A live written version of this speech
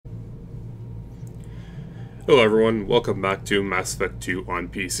Hello everyone, welcome back to Mass Effect 2 on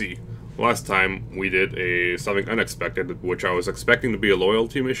PC. Last time we did something unexpected, which I was expecting to be a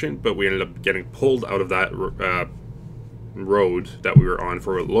loyalty mission, but we ended up getting pulled out of that road that we were on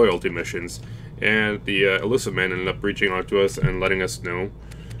for loyalty missions, and the Elusive Man ended up reaching out to us and letting us know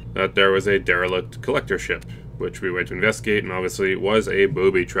that there was a derelict collector ship, which we went to investigate, and obviously it was a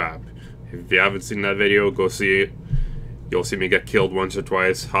booby trap. If you haven't seen that video, go see it. You'll see me get killed once or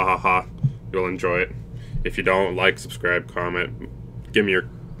twice, ha ha ha. You'll enjoy it. If you don't, like, subscribe, comment, give me your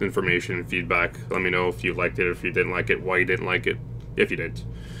information and feedback. Let me know if you liked it, if you didn't like it, why you didn't like it, if you did.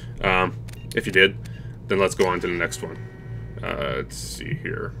 If you did, then let's go on to the next one. Let's see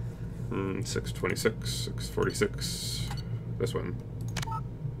here. 626, 646, this one.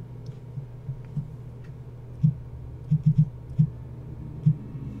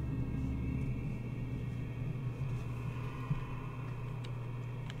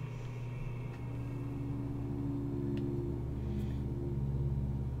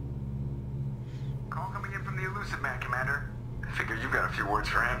 Man, Commander. I figure you got a few words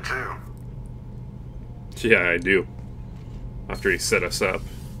for him, too. Yeah, I do. After he set us up,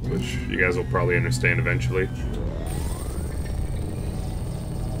 which you guys will probably understand eventually.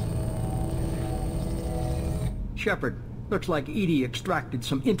 Shepard, looks like EDI extracted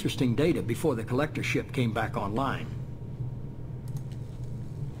some interesting data before the collector ship came back online.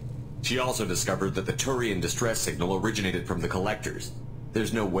 She also discovered that the Turian distress signal originated from the collectors.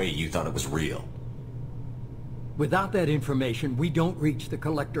 There's no way you thought it was real. Without that information, we don't reach the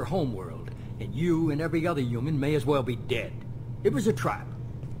collector homeworld, and you and every other human may as well be dead. It was a trap,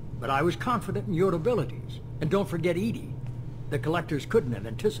 but I was confident in your abilities. And don't forget EDI. The collectors couldn't have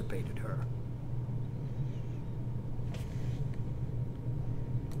anticipated her.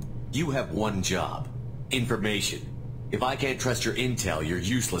 You have one job. Information. If I can't trust your intel, you're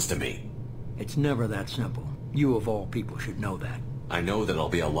useless to me. It's never that simple. You of all people should know that. I know that I'll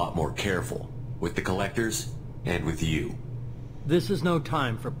be a lot more careful. With the collectors, and with you. This is no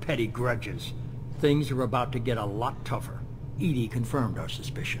time for petty grudges. Things are about to get a lot tougher. EDI confirmed our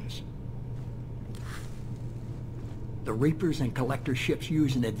suspicions. The Reapers and Collector ships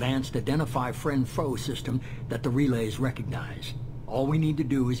use an advanced identify friend-foe system that the relays recognize. All we need to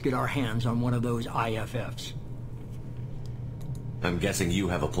do is get our hands on one of those IFFs. I'm guessing you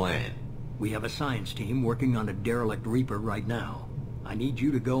have a plan. We have a science team working on a derelict Reaper right now. I need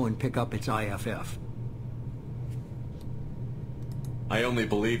you to go and pick up its IFF. I only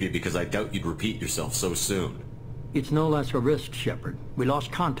believe you because I doubt you'd repeat yourself so soon. It's no less a risk, Shepard. We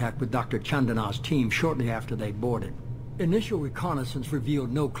lost contact with Dr. Chandana's team shortly after they boarded. Initial reconnaissance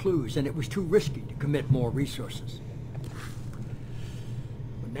revealed no clues, and it was too risky to commit more resources.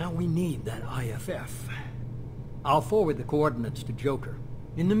 But now we need that IFF. I'll forward the coordinates to Joker.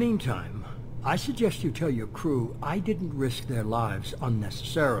 In the meantime, I suggest you tell your crew I didn't risk their lives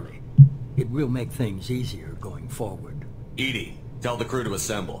unnecessarily. It will make things easier going forward. EDI. Tell the crew to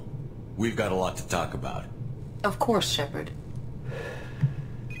assemble. We've got a lot to talk about. Of course, Shepard.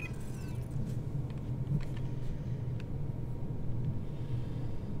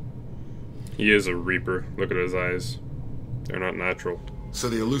 He is a Reaper. Look at his eyes. They're not natural. So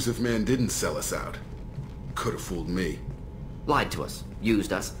the Elusive Man didn't sell us out. Could have fooled me. Lied to us,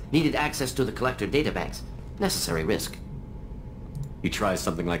 used us, needed access to the collector databanks. Necessary risk. He tries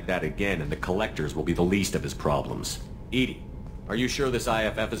something like that again, and the collectors will be the least of his problems. EDI. Are you sure this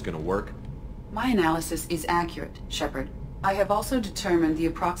IFF is going to work? My analysis is accurate, Shepard. I have also determined the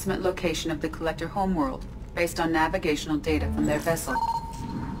approximate location of the collector homeworld, based on navigational data from their vessel.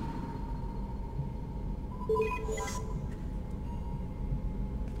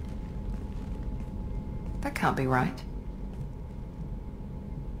 That can't be right.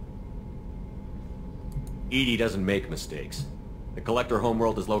 EDI doesn't make mistakes. The collector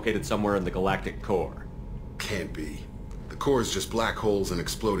homeworld is located somewhere in the galactic core. Can't be. The core is just black holes and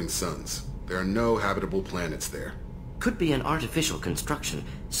exploding suns. There are no habitable planets there. Could be an artificial construction,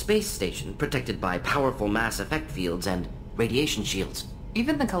 space station protected by powerful mass effect fields and radiation shields.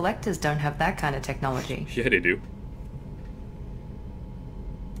 Even the collectors don't have that kind of technology. Yeah, they do.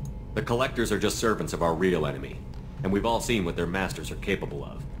 The collectors are just servants of our real enemy, and we've all seen what their masters are capable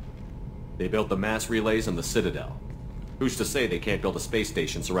of. They built the mass relays in the Citadel. Who's to say they can't build a space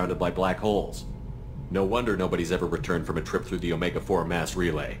station surrounded by black holes? No wonder nobody's ever returned from a trip through the Omega-4 mass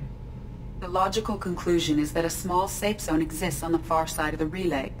relay. The logical conclusion is that a small safe zone exists on the far side of the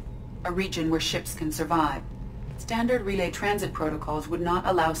relay, a region where ships can survive. Standard relay transit protocols would not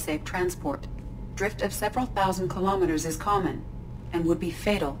allow safe transport. Drift of several thousand kilometers is common, and would be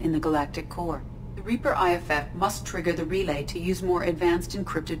fatal in the galactic core. The Reaper IFF must trigger the relay to use more advanced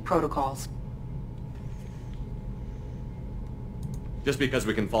encrypted protocols. Just because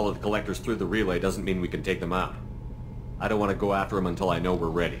we can follow the collectors through the relay doesn't mean we can take them out. I don't want to go after them until I know we're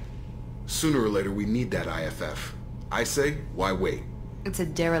ready. Sooner or later, we need that IFF. I say, why wait? It's a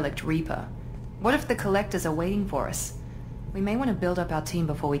derelict Reaper. What if the collectors are waiting for us? We may want to build up our team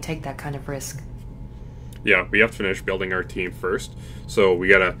before we take that kind of risk. Yeah, we have to finish building our team first. So we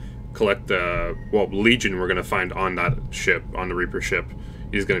gotta collect the... well, Legion we're gonna find on that ship, on the Reaper ship.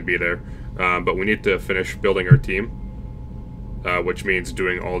 He's gonna be there. But we need to finish building our team. Which means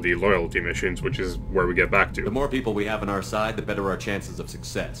doing all the loyalty missions, which is where we get back to. The more people we have on our side, the better our chances of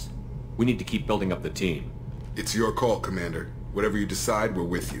success. We need to keep building up the team. It's your call, Commander. Whatever you decide, we're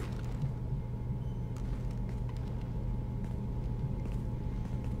with you.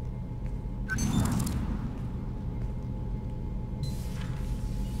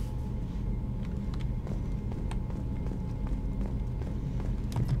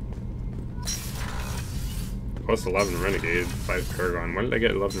 Plus 11 Renegade, 5 Paragon. What did I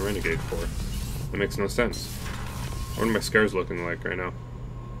get 11 Renegade for? That makes no sense. What are my scares looking like right now?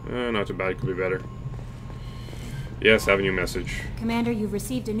 Not too bad, could be better. Yes, have a new message. Commander, you've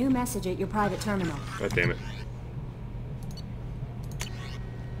received a new message at your private terminal. God damn it.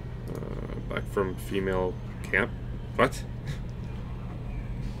 Back from female camp? What?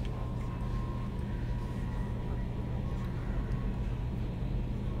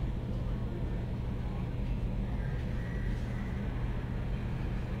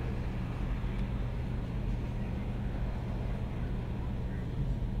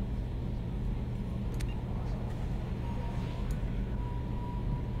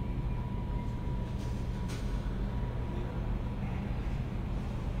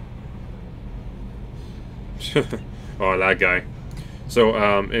 Oh, that guy. So,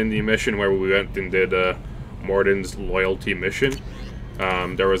 in the mission where we went and did Morden's loyalty mission,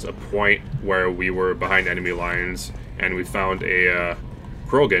 there was a point where we were behind enemy lines, and we found a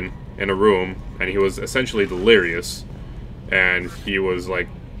Krogan in a room, and he was essentially delirious, and he was, like,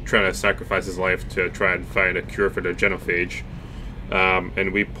 trying to sacrifice his life to try and find a cure for the genophage,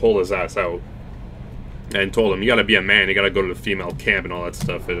 and we pulled his ass out, and told him, you gotta be a man, you gotta go to the female camp and all that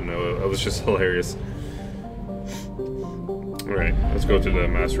stuff, and it was just hilarious. Alright, let's go to the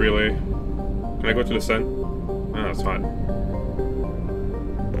mass relay. Can I go to the sun? Oh, it's hot.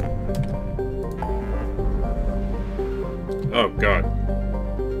 Oh, God.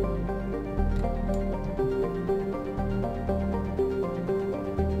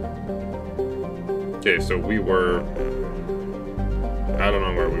 Okay, so we were... I don't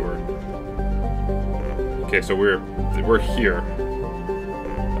know where we were. Okay, so we're here.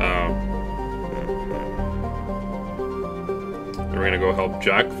 We're gonna go help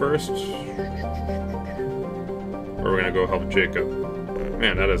Jack first, or we're gonna go help Jacob.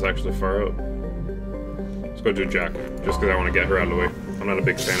 Man, that is actually far out. Let's go do Jack, just because I want to get her out of the way. I'm not a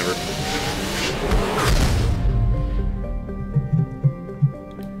big fan of her.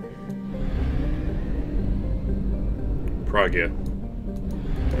 Pragia.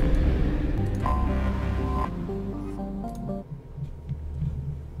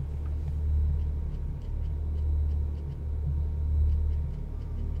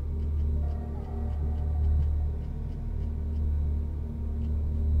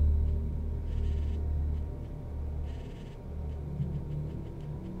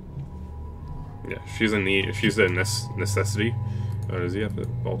 Yeah, she's a need. She's a necessity. Does he have an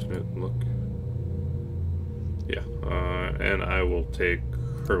alternate look? Yeah, and I will take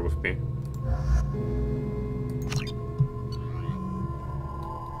her with me.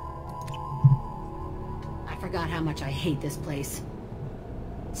 I forgot how much I hate this place.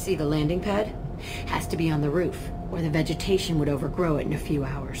 See the landing pad? Has to be on the roof, or the vegetation would overgrow it in a few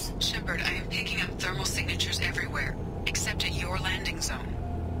hours. Shepard, I am picking up thermal signatures everywhere, except at your landing zone.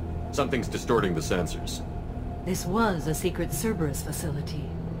 Something's distorting the sensors. This was a secret Cerberus facility.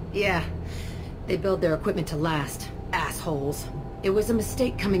 Yeah, they build their equipment to last. Assholes. It was a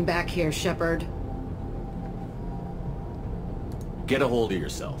mistake coming back here, Shepard. Get a hold of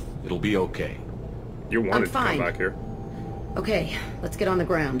yourself. It'll be okay. You wanted to come back here. Okay, let's get on the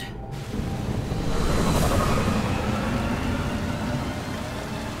ground.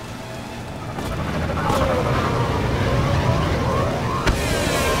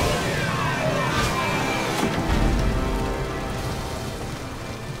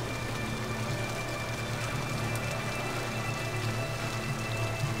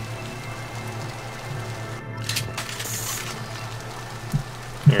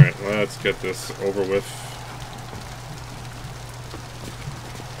 Alright, let's get this over with.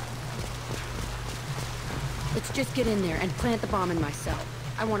 Let's just get in there and plant the bomb in myself.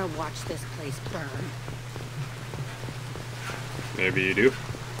 I want to watch this place burn. Maybe you do.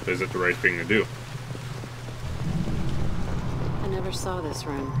 Is it the right thing to do? I never saw this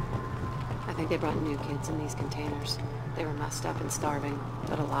room. I think they brought new kids in these containers. They were messed up and starving,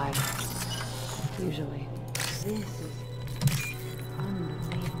 but alive. Usually. This is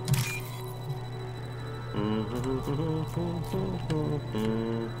unbelievable.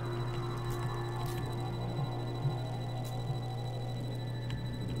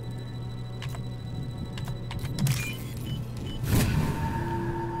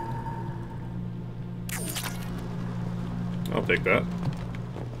 I'll take that.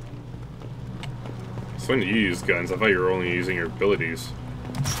 So when you use guns, I thought you were only using your abilities.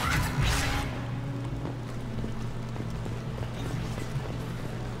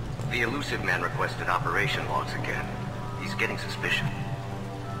 The elusive man requested operation logs again. He's getting suspicious.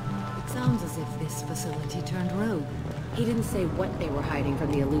 It sounds as if this facility turned rogue. He didn't say what they were hiding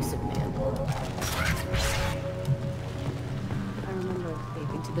from the elusive man. I remember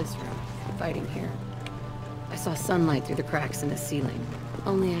escaping to this room, fighting here. I saw sunlight through the cracks in the ceiling.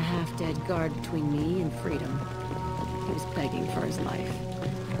 Only a half-dead guard between me and freedom. He was begging for his life.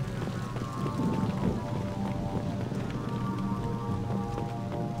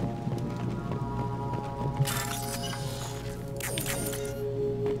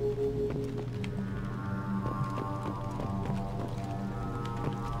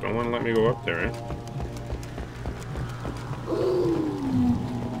 Don't want to let me go up there, eh?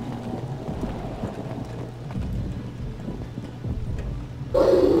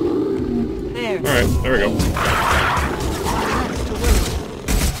 Alright, there we go.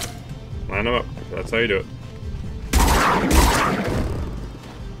 Line them up. That's how you do it.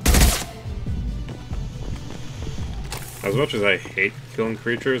 As much as I hate killing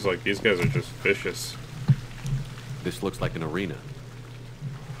creatures, like, these guys are just vicious. This looks like an arena.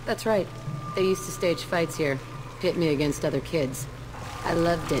 That's right. They used to stage fights here. Pit me against other kids. I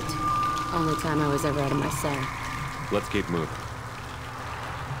loved it. Only time I was ever out of my cell. Let's keep moving.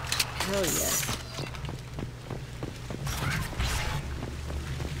 Hell yeah.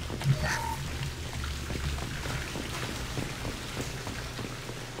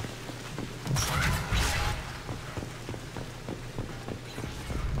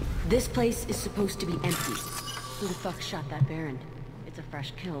 This place is supposed to be empty. Who the fuck shot that Baron? It's a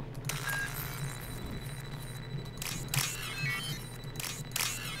fresh kill.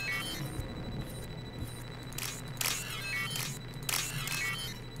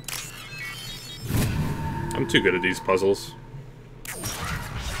 I'm too good at these puzzles.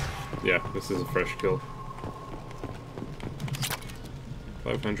 Yeah, this is a fresh kill.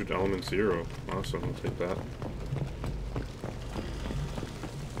 500 element 0. Awesome, I'll take that.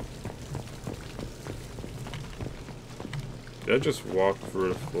 Did I just walk through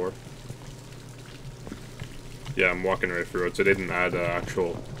the floor? Yeah, I'm walking right through it, so they didn't add an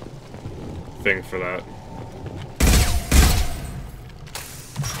actual thing for that.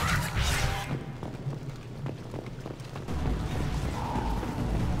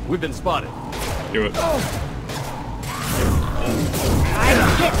 We've been spotted. Do it. I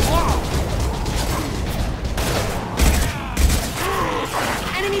hit wall!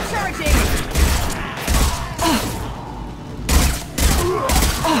 Enemy charging!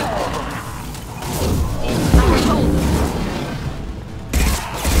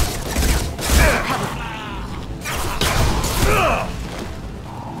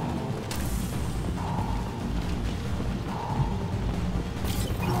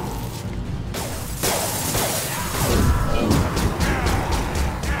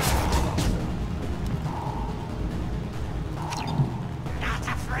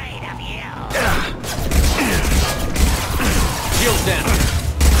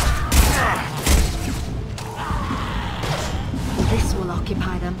 This will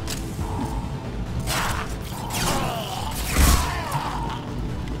occupy them.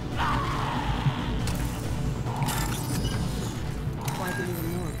 Why do we need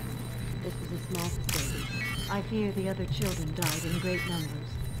more? This is a small facility. I fear the other children died in great numbers.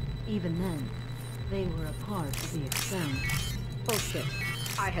 Even then, they were a part of the experiment. Bullshit.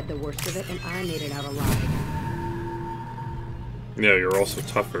 I had the worst of it and I made it out alive. Yeah, you're also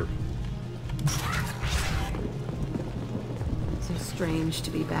tougher. So strange to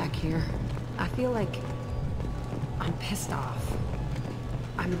be back here. I feel like I'm pissed off.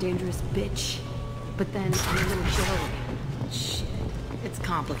 I'm a dangerous bitch, but then I'm a little joy. Shit, it's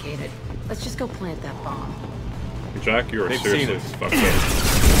complicated. Let's just go plant that bomb. Jack, you are They've seriously seen fucked up.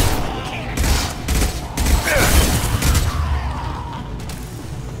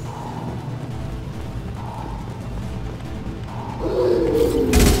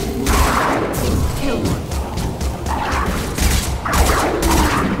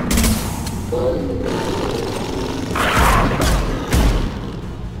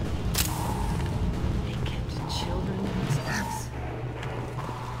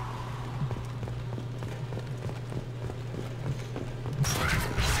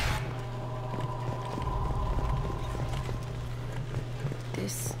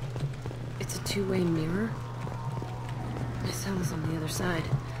 two-way mirror? My cell is on the other side.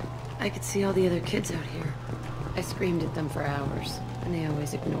 I could see all the other kids out here. I screamed at them for hours, and they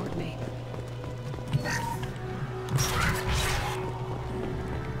always ignored me.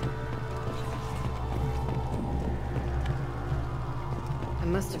 I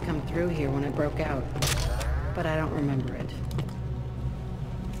must have come through here when I broke out, but I don't remember it.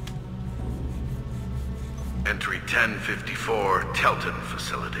 Entry 1054, Telton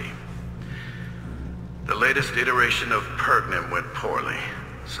facility. The latest iteration of Pergnim went poorly.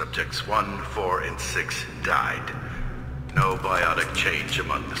 Subjects 1, 4, and 6 died. No biotic change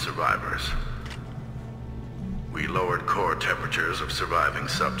among the survivors. We lowered core temperatures of surviving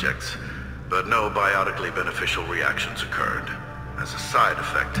subjects, but no biotically beneficial reactions occurred. As a side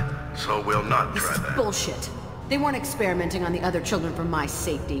effect, so we'll not try that. Bullshit. They weren't experimenting on the other children for my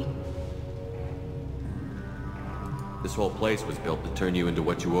safety. This whole place was built to turn you into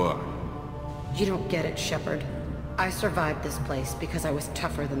what you are. You don't get it, Shepard. I survived this place because I was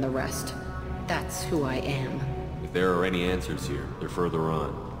tougher than the rest. That's who I am. If there are any answers here, they're further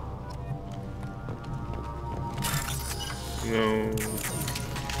on. No.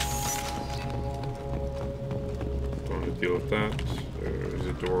 Don't want to deal with that. There's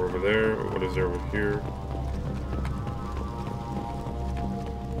a door over there. What is there over here?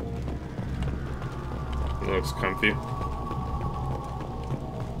 It looks comfy.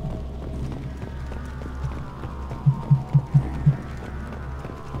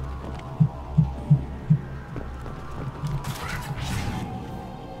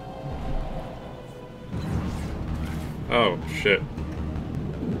 Oh, shit.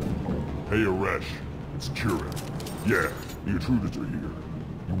 Hey, Aresh. It's Kieran. Yeah, the intruders are here.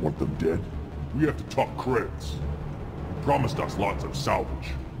 You want them dead? We have to talk credits. You promised us lots of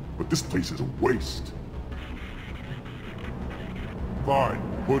salvage, but this place is a waste. Fine,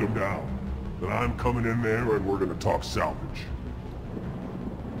 put them down. Then I'm coming in there and we're gonna talk salvage.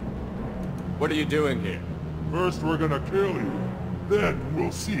 What are you doing here? First we're gonna kill you. Then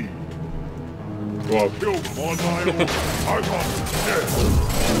we'll see. Well, Kill them on my own. I want them dead.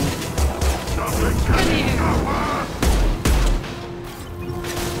 Nothing can stop us.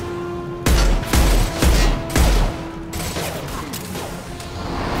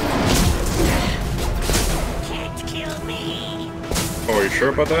 Can't kill me. Oh, are you sure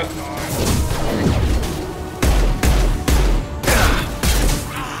about that?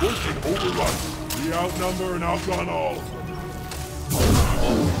 Push and overrun. We outnumber and outgun all of them.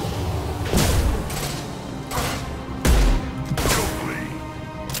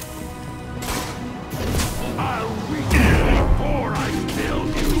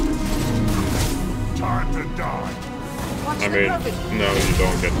 I mean, no, you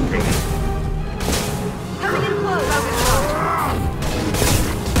don't get to kill him. Coming in close.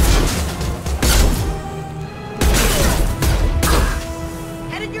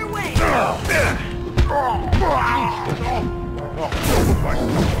 Headed your way. Oh,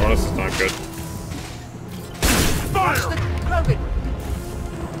 this is not good. Fire!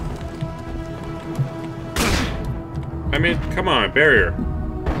 I mean, come on, barrier.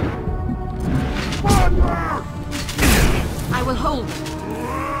 I will hold.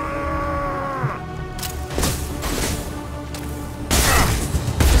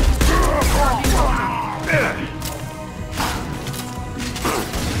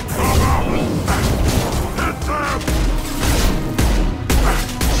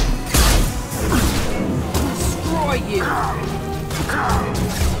 Destroy you.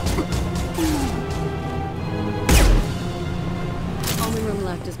 Only room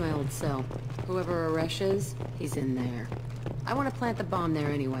left is my old cell. Whoever Aresh is, he's in there. I want to plant the bomb there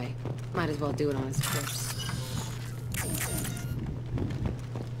anyway. Might as well do it on his corpse.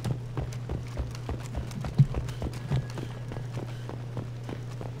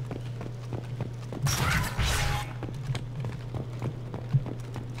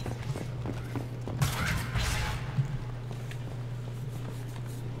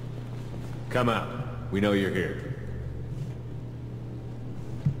 Come out. We know you're here.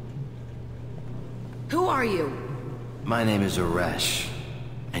 Who are you? My name is Aresh,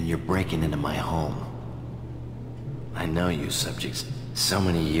 and you're breaking into my home. I know you subjects. So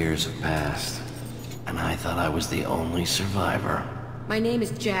many years have passed, and I thought I was the only survivor. My name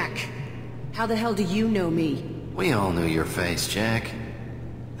is Jack. How the hell do you know me? We all knew your face, Jack.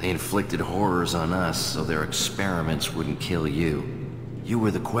 They inflicted horrors on us so their experiments wouldn't kill you. You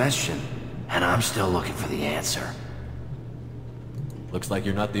were the question, and I'm still looking for the answer. Looks like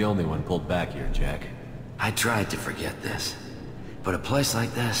you're not the only one pulled back here, Jack. I tried to forget this, but a place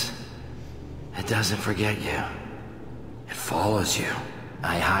like this, it doesn't forget you. It follows you.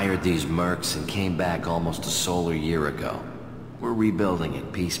 I hired these mercs and came back almost a solar year ago. We're rebuilding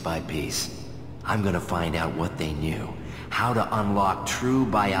it piece by piece. I'm gonna find out what they knew, how to unlock true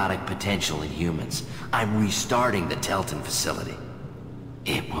biotic potential in humans. I'm restarting the Telton facility.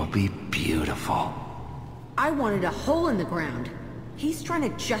 It will be beautiful. I wanted a hole in the ground. He's trying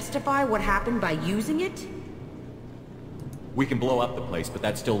to justify what happened by using it? We can blow up the place, but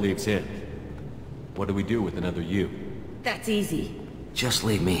that still leaves him. What do we do with another you? That's easy. Just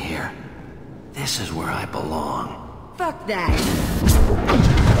leave me here. This is where I belong. Fuck that.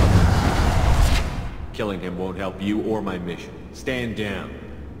 Killing him won't help you or my mission. Stand down.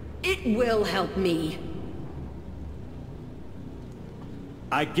 It will help me.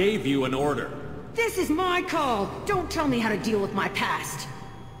 I gave you an order. This is my call. Don't tell me how to deal with my past.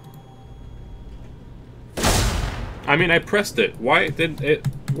 I mean, I pressed it. Why didn't it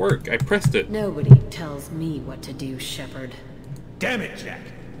work? I pressed it. Nobody tells me what to do, Shepard. Damn it, Jack.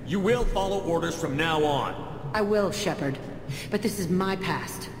 You will follow orders from now on. I will, Shepard. But this is my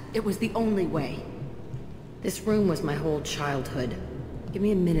past. It was the only way. This room was my whole childhood. Give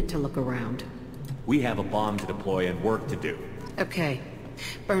me a minute to look around. We have a bomb to deploy and work to do. Okay.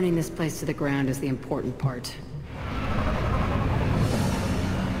 Burning this place to the ground is the important part.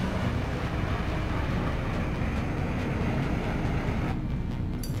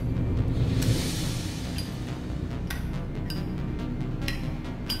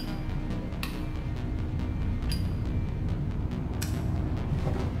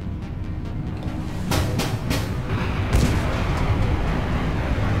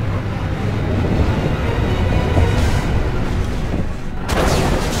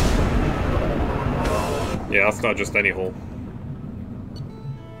 Yeah, that's not just any hole.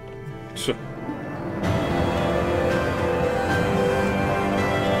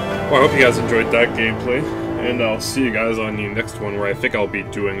 Well, I hope you guys enjoyed that gameplay, and I'll see you guys on the next one, where I think I'll be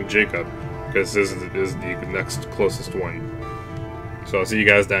doing Jacob, because this is the next closest one. So I'll see you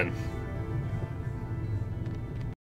guys then.